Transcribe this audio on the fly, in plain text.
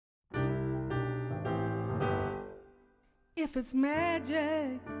If it's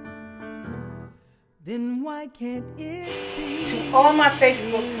magic, then why can't it be? To all my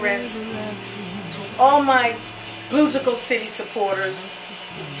Facebook friends, to all my Blusically City supporters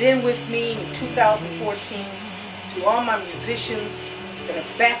who've been with me in 2014, to all my musicians that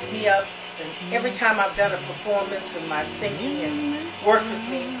have backed me up, and every time I've done a performance and my singing and worked with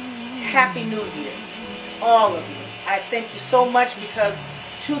me, Happy New Year, all of you. I thank you so much because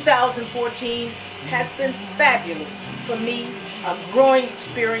 2014 has been fabulous for me, a growing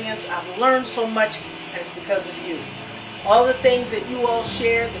experience. I've learned so much, and it's because of you. All the things that you all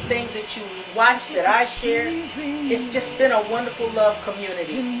share, the things that you watch that I share, it's just been a wonderful love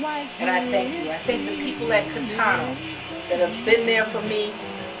community, and I thank you. I thank the people at Katano that have been there for me.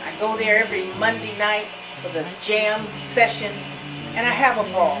 I go there every Monday night for the jam session, and I have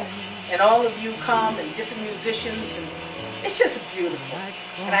a ball. And all of you come, and different musicians, and it's just beautiful.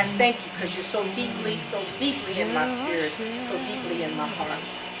 And I thank you because you're so deeply in my spirit, so deeply in my heart.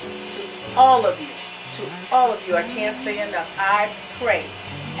 To all of you, I can't say enough. I pray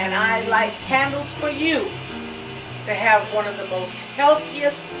and I light candles for you to have one of the most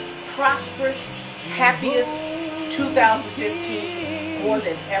healthiest, prosperous, happiest 2015 more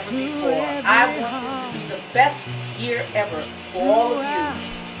than ever before. I want this to be the best year ever for all of you,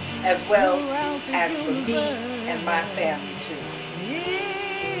 as well as for me and my family too.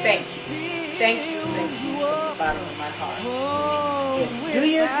 Thank you. Thank you from the bottom of my heart. It's New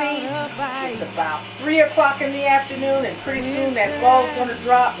Year's Eve. It's about 3 o'clock in the afternoon, and pretty soon that ball's going to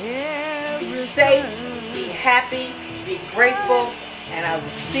drop. Be safe, be happy, be grateful, and I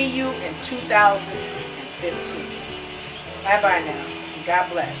will see you in 2015. Bye-bye now. God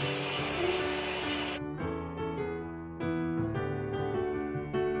bless.